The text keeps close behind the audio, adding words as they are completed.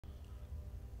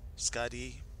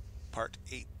Skadii, Part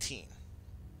 18.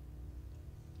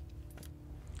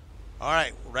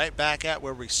 Alright, right back at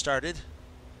where we started.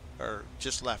 Or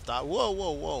just left off. Whoa,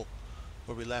 whoa, whoa.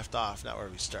 Where we left off, not where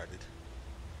we started.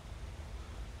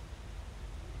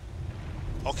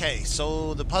 Okay,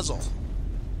 so the puzzle.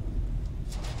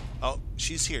 Oh,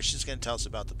 she's here. She's going to tell us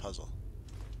about the puzzle.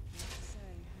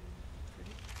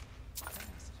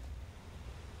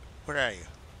 Where are you?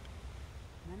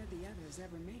 None of the others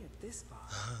ever made it this far.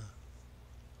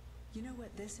 You know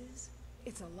what this is?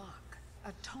 It's a lock.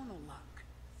 A tonal lock.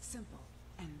 Simple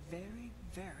and very,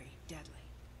 very deadly.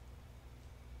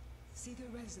 See the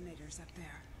resonators up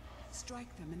there?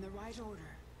 Strike them in the right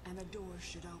order, and the doors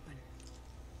should open.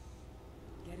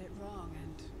 Get it wrong,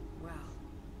 and, well,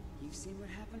 you've seen what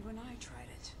happened when I tried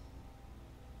it.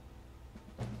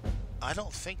 I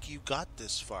don't think you got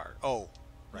this far. Oh,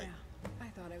 right. Yeah, I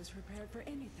thought I was prepared for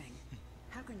anything.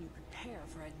 How can you prepare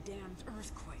for a damned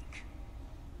earthquake?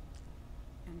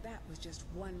 And that was just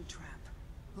one trap.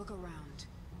 Look around.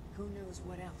 Who knows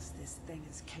what else this thing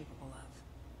is capable of?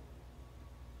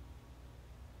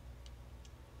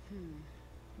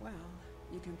 Well,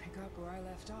 you can pick up where I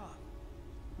left off.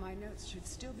 My notes should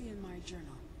still be in my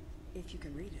journal, if you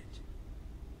can read it.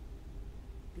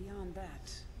 Beyond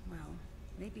that, well,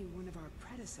 maybe one of our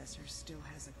predecessors still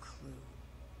has a clue.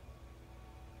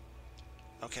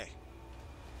 Okay.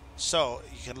 So,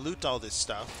 you can loot all this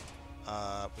stuff.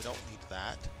 We don't need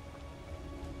that.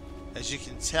 As you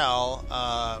can tell,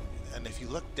 and if you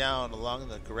look down along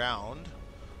the ground,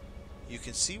 you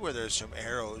can see where there's some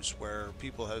arrows where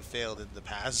people have failed in the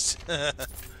past.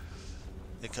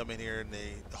 They come in here and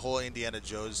the whole Indiana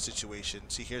Jones situation.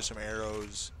 See, here's some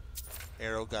arrows.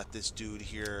 Arrow got this dude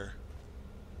here.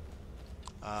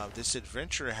 This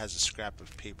adventurer has a scrap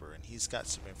of paper, and he's got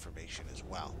some information as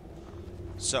well.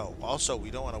 So, also,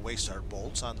 we don't want to waste our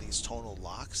bolts on these tonal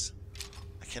locks.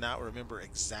 I cannot remember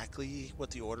exactly what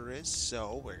the order is,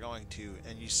 so we're going to,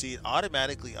 and you see it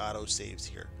automatically auto-saves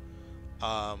here.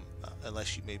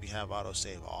 Unless you maybe have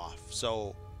autosave off.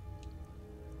 So,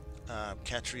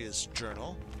 Katria's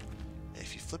journal.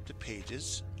 If you flip the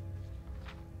pages,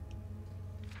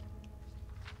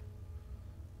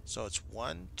 so it's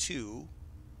 1, 2.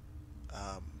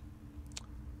 I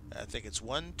think it's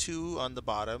 1, 2 on the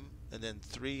bottom, and then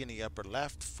 3 in the upper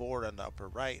left, 4 on the upper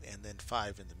right, and then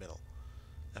 5 in the middle,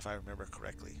 if I remember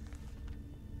correctly.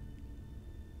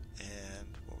 And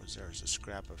what was there? There's a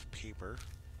scrap of paper.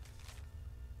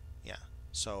 Yeah,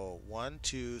 so 1,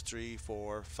 2, 3,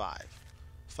 4, 5.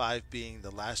 5 being the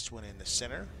last one in the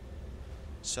center.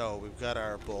 So we've got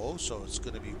our bow, so it's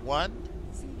going to be 1,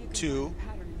 2,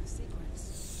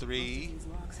 3,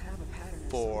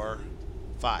 4,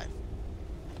 5.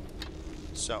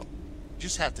 So you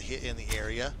just have to hit in the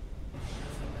area.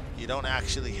 You don't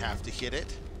actually have to hit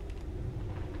it.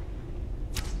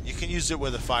 You can use it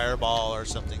with a fireball or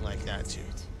something like that too.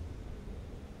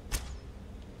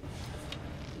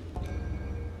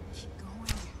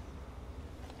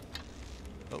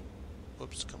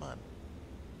 Oops, come on.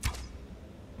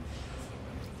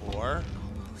 4.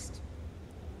 Almost.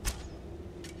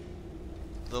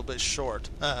 A little bit short.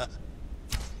 5.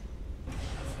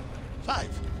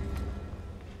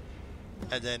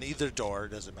 And then either door,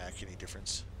 doesn't make any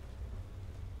difference.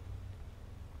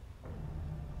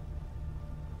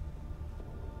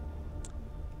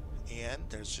 And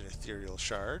there's an ethereal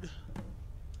shard.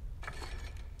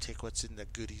 Take what's in the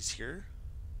goodies here.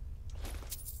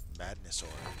 Madness ore.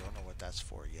 I don't know what that's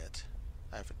for yet.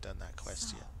 I haven't done that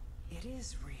quest yet. It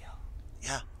is real.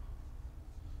 Yeah.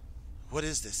 What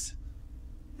is this?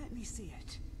 Let me see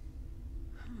it.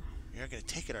 You're not going to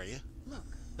take it, are you? Look,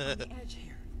 on the edge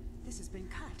here. This has been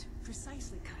cut.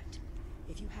 Precisely cut.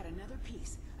 If you had another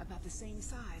piece about the same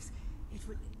size,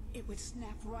 it would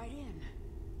snap right in.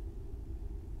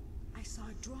 I saw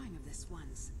a drawing of this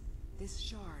once. This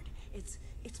shard, it's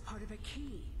part of a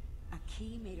key. A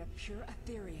key made of pure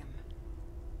Ethereum.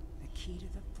 The key to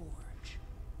the forge.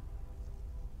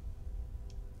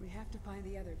 We have to find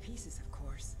the other pieces, of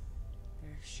course.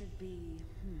 There should be,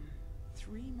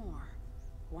 3 more.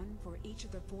 1 for each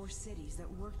of the 4 cities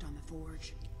that worked on the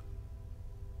forge.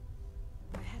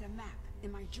 I had a map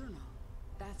in my journal.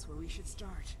 That's where we should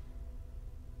start.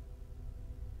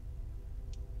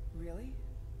 Really?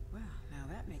 Well, now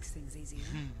that makes things easier.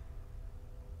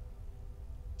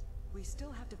 We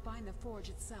still have to find the forge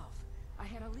itself. I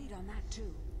had a lead on that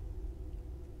too.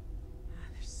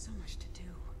 There's so much to do.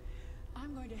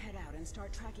 I'm going to head out and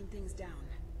start tracking things down.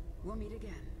 We'll meet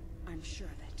again. I'm sure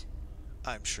of it.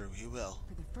 I'm sure we will.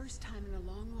 For the first time in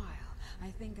a long while,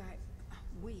 I think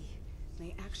we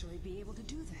may actually be able to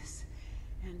do this.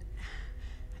 And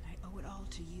I owe it all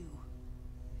to you.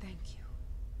 Thank you.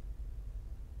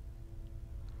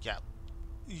 Yeah,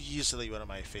 easily one of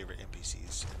my favorite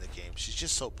NPCs in the game. She's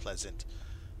just so pleasant,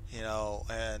 you know,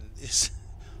 and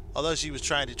although she was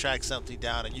trying to track something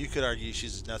down, and you could argue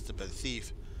she's nothing but a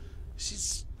thief,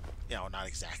 she's, you know, not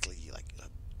exactly like a,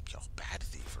 you know, bad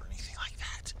thief or anything like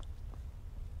that.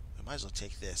 We might as well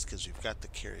take this because we've got the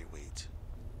carry weight.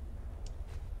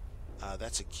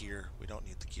 That's a gear. We don't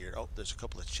need the gear. Oh, there's a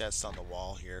couple of chests on the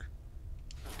wall here.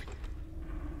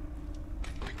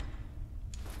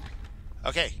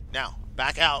 Okay, now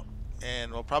back out,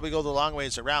 and we'll probably go the long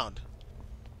ways around.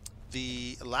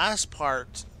 The last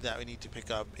part that we need to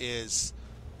pick up is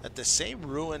at the same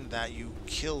ruin that you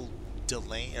killed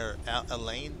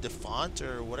Elaine Defont,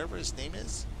 or whatever his name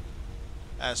is,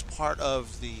 as part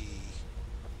of the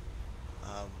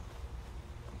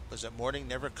was it Morning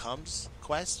Never Comes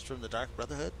quest from the Dark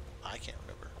Brotherhood? I can't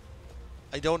remember.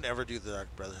 I don't ever do the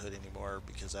Dark Brotherhood anymore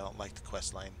because I don't like the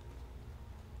quest line.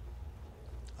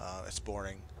 It's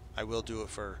boring. I will do it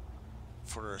for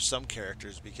some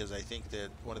characters because I think that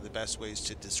one of the best ways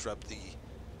to disrupt the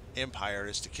Empire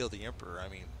is to kill the Emperor. I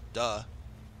mean, duh.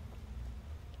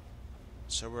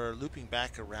 So we're looping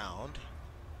back around,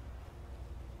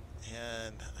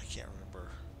 and I can't remember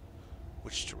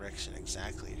which direction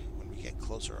exactly. When we get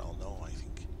closer, I'll know, I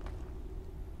think.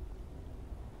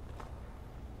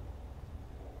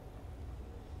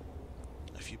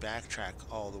 If you backtrack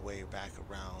all the way back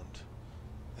around,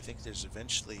 I think there's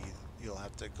eventually, you'll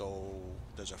have to go,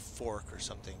 there's a fork or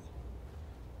something.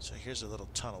 So here's a little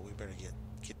tunnel. We better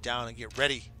get down and get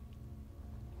ready.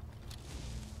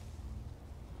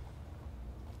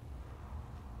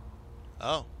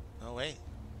 Oh, no way.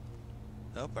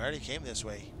 Nope, I already came this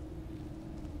way.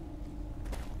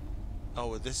 Oh,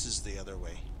 well, this is the other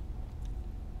way.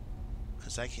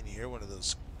 Because I can hear one of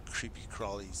those creepy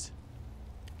crawlies.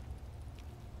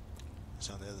 It's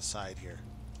on the other side here.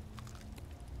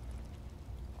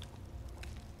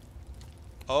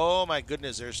 Oh my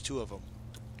goodness, there's two of them.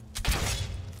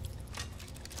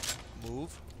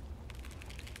 Move.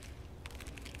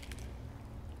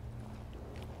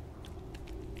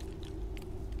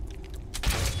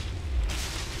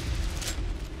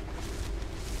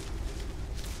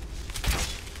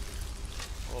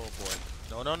 Oh boy.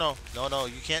 No, no, no. No, no,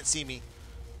 you can't see me.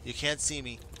 You can't see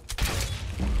me.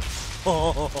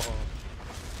 Oh.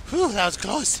 Whew, that was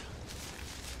close.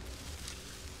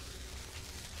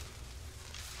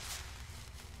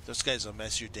 Those guys will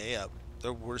mess your day up.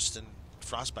 They're worse than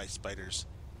frostbite spiders.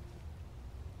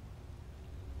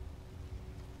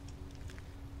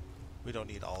 We don't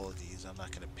need all of these. I'm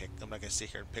not gonna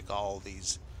sit here and pick all of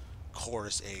these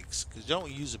chorus eggs, because you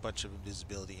don't use a bunch of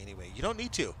invisibility anyway. You don't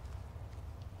need to.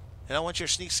 And once your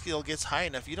sneak skill gets high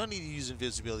enough, you don't need to use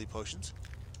invisibility potions,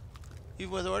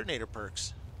 even with Ordinator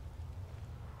perks.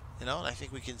 You know, and I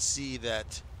think we can see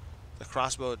that the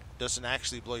crossbow doesn't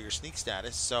actually blow your sneak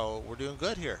status, so we're doing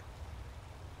good here.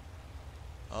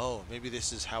 Oh, maybe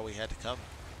this is how we had to come.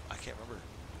 I can't remember.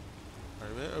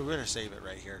 We're going to save it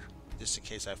right here, just in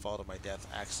case I fall to my death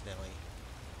accidentally.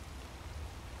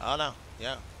 Oh, no.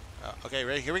 Yeah. Okay,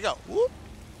 ready? Here we go. Whoop!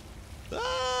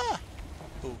 Ah!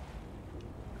 Ooh.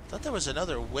 Thought there was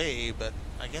another way, but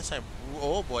I guess I'm...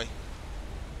 Oh, boy.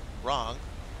 Wrong.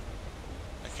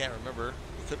 I can't remember.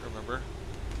 I couldn't remember.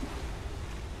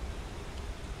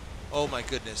 Oh my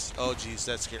goodness. Oh geez,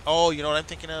 that's scary. Oh, you know what I'm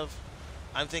thinking of?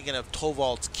 I'm thinking of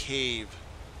Tovald's Cave.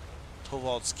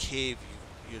 Tovald's Cave,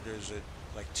 there's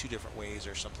like two different ways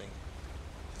or something.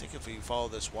 I think if we follow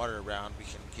this water around, we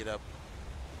can get up.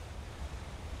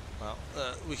 Well,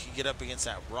 we can get up against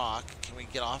that rock. Can we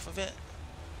get off of it?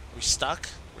 Are we stuck?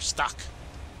 We're stuck.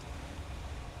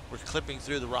 We're clipping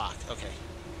through the rock. Okay.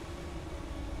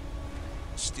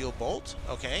 Steel bolt?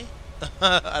 Okay.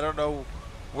 I don't know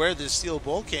where this steel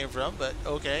bolt came from, but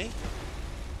okay.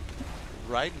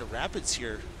 Riding the rapids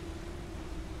here.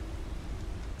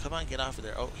 Come on, get off of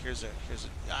there. Oh, here's a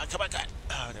come on, God.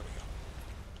 Ah, there we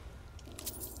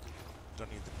go.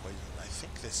 Don't need the poison. I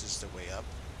think this is the way up.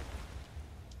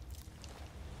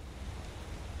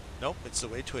 Nope, it's the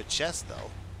way to a chest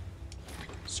though.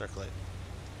 Circle it.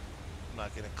 I'm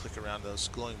not gonna click around those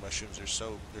glowing mushrooms. They're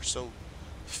so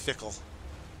fickle.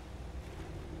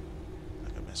 I'm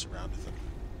not gonna mess around with them.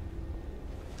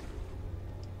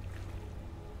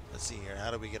 Let's see here.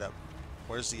 How do we get up?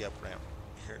 Where's the up ramp?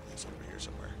 Here it is, over here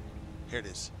somewhere. Here it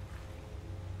is.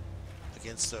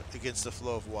 Against the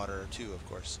flow of water too, of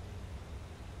course.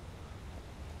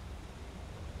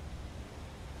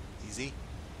 Easy,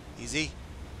 easy.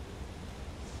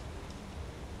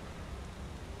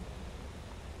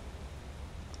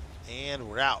 And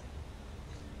we're out.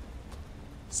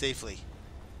 Safely.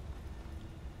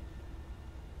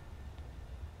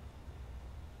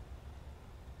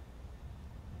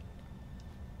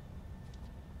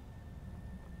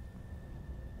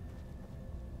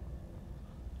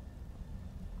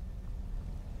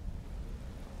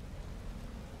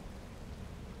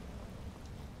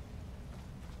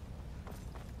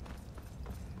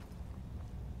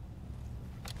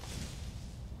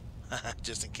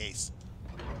 Just in case.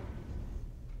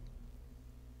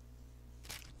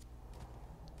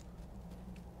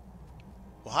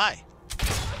 Well, hi.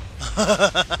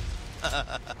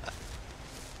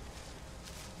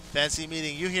 Fancy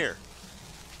meeting you here.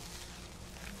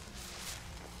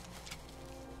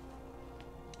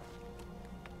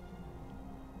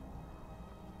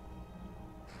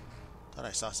 Thought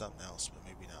I saw something else, but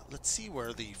maybe not. Let's see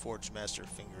where the Forgemaster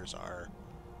Fingers are.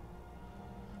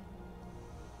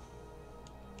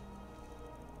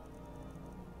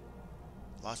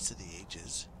 Lost to the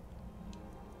Ages.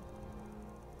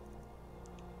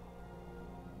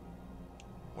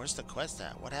 Where's the quest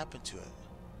at? What happened to it?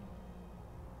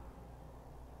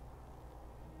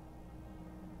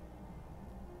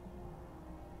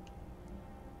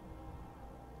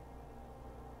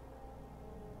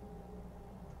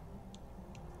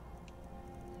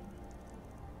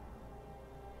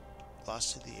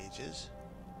 Lost to the Ages.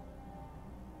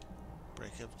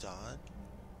 Break of Dawn.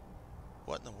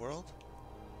 What in the world?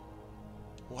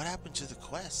 What happened to the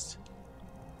quest?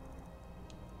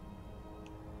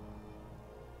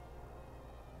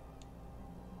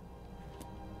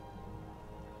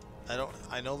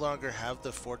 I no longer have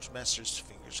the Forgemaster's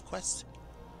Fingers quest.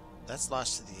 That's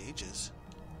Lost to the Ages.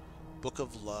 Book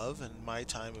of Love and My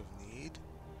Time of Need.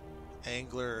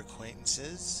 Angler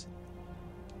Acquaintances.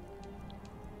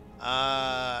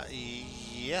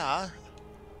 Yeah.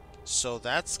 So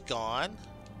that's gone.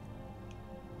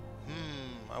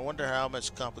 I wonder how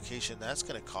much complication that's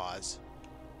going to cause.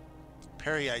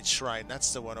 Periite Shrine,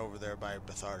 that's the one over there by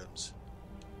Arkangthamz.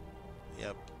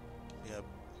 Yep. Yep.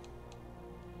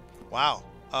 Wow.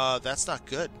 That's not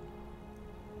good.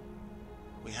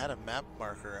 We had a map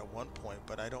marker at one point,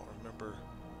 but I don't remember.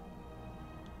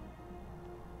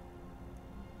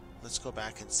 Let's go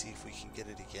back and see if we can get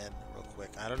it again real quick.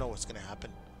 I don't know what's going to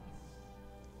happen.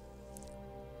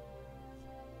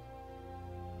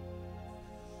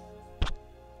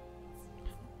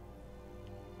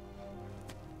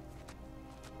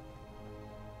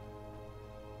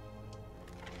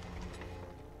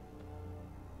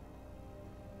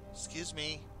 Excuse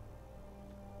me.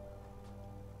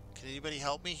 Can anybody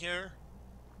help me here?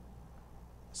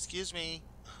 Excuse me.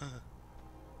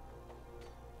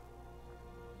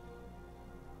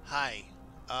 Hi.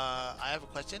 I have a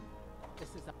question.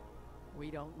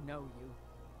 We don't know you,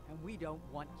 and we don't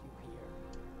want you here.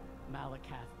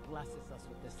 Malakath blesses us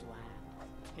with this land.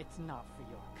 It's not for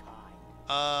your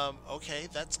kind. Okay,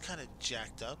 that's kind of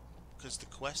jacked up, because the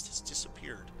quest has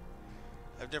disappeared.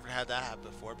 I've never had that happen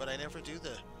before, but I never do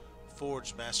the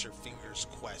Forgemaster Fingers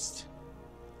quest.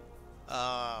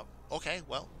 Okay,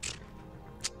 well.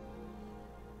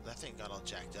 That thing got all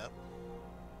jacked up.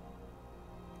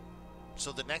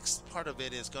 So the next part of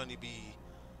it is going to be,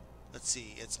 let's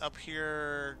see, it's up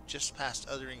here just past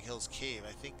Othering Hills Cave.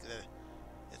 I think that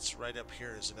it's right up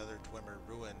here is another Dwemer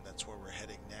ruin. That's where we're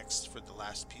heading next for the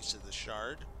last piece of the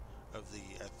shard of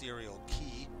the ethereal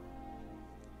key.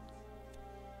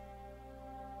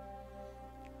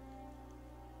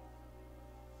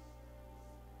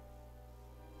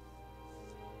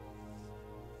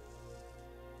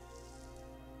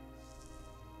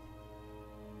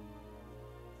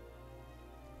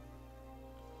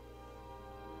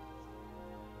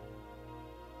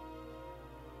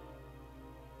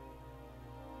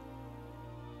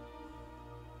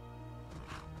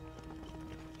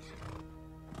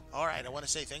 Alright, I want to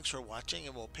say thanks for watching,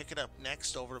 and we'll pick it up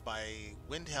next over by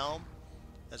Windhelm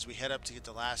as we head up to get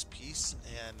the last piece.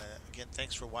 And again,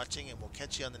 thanks for watching, and we'll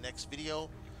catch you on the next video.